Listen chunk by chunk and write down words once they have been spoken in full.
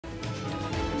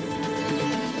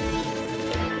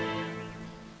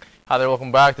Hi there,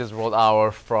 welcome back. This is World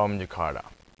Hour from Jakarta.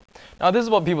 Now this is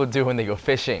what people do when they go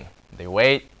fishing. They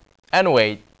wait and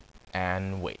wait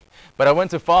and wait. But I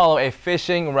went to follow a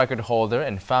fishing record holder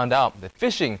and found out that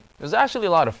fishing is actually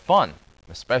a lot of fun,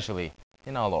 especially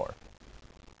in Alor.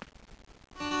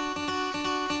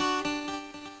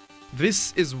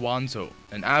 This is Wanto,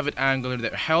 an avid angler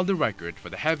that held the record for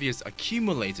the heaviest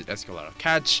accumulated escalada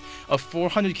catch of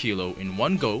 400 kilo in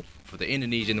one go for the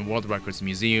Indonesian World Records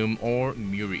Museum, or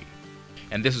MURI.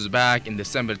 And this was back in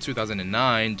December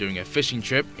 2009 during a fishing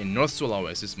trip in North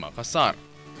Sulawesi's Makassar.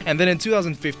 And then in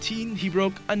 2015, he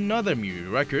broke another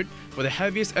MURI record for the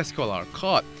heaviest escolar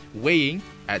caught, weighing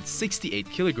at 68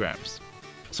 kilograms.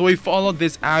 So we followed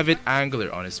this avid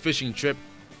angler on his fishing trip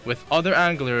with other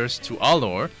anglers to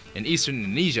Alor in eastern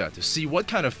Indonesia to see what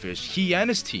kind of fish he and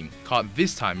his team caught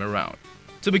this time around.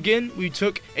 To begin, we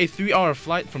took a 3-hour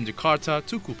flight from Jakarta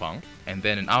to Kupang and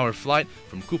then an hour flight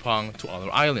from Kupang to Alor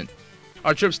Island.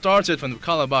 Our trip started from the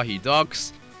Kalabahi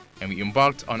docks and we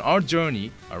embarked on our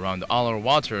journey around the Alor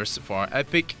waters for our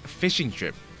epic fishing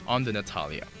trip on the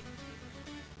Natalia.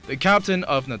 The captain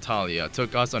of Natalia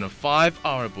took us on a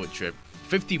 5-hour boat trip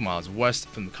 50 miles west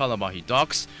from the Kalabahi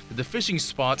docks to the fishing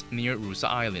spot near Rusa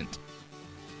Island.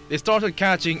 They started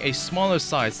catching a smaller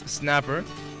sized snapper,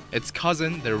 its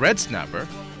cousin the red snapper,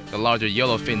 the larger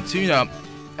yellowfin tuna,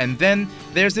 and then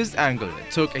there's this angler that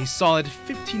took a solid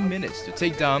 15 minutes to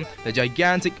take down the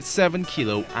gigantic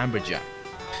 7-kilo amberjack.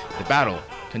 The battle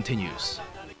continues.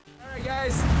 Alright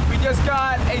guys, we just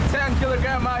got a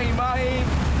 10-kilogram mahi-mahi.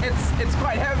 It's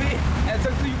quite heavy and it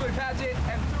took 2 people to catch it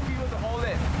and 2 people to hold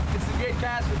it. It's a great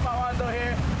catch with Pawando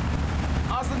here.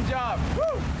 Awesome job.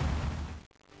 Woo!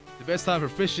 The best time for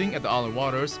fishing at the Alor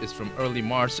waters is from early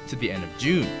March to the end of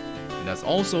June. And that's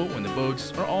also when the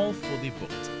boats are all fully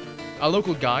booked. A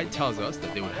local guide tells us that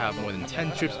they would have more than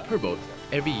 10 trips per boat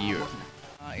every year.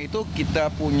 Itu kita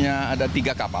punya ada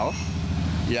 3 kapal.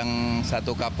 Yang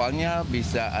satu kapalnya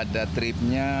bisa ada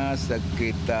tripnya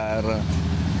sekitar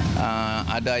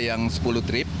ada yang 10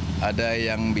 trip, ada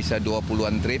yang bisa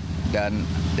 20-an trip, dan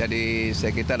jadi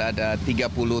sekitar ada 30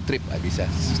 trip bisa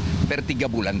per 3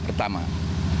 bulan pertama.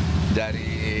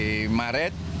 Dari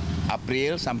Maret,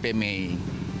 April sampai Mei.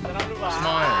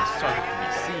 Smiles started to be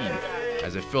seen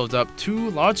as they filled up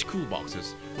 2 large cool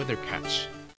boxes with their catch.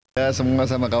 Ya, semua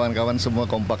sama kawan-kawan semua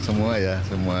kompak semua ya,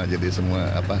 jadi semua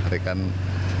rekan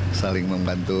saling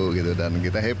membantu gitu, dan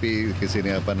kita happy di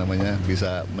sini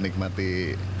bisa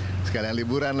menikmati sekalian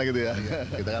liburan lah gitu ya.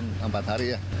 Kita kan 4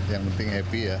 hari ya, yang penting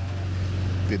happy ya.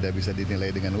 Tidak bisa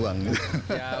dinilai dengan uang gitu.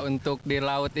 Ya, untuk di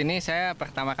laut ini saya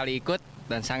pertama kali ikut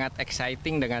dan sangat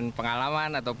exciting dengan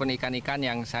pengalaman ataupun ikan-ikan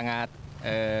yang sangat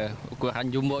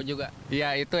ukuran jumbo juga.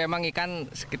 Ya, itu emang ikan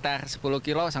sekitar 10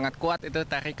 kilo, sangat kuat itu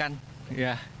tarikan.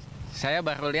 Ya, saya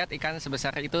baru lihat ikan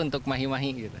sebesar itu untuk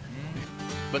mahi-mahi gitu.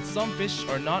 But some fish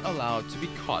are not allowed to be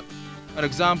caught. An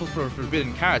example for a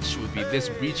forbidden catch would be this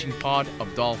breaching pod of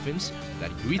dolphins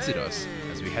that greeted us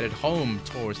as we headed home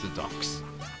towards the docks.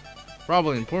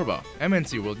 Robin Purba,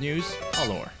 MNC World News,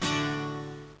 Alor.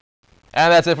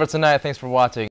 And that's it for tonight. Thanks for watching.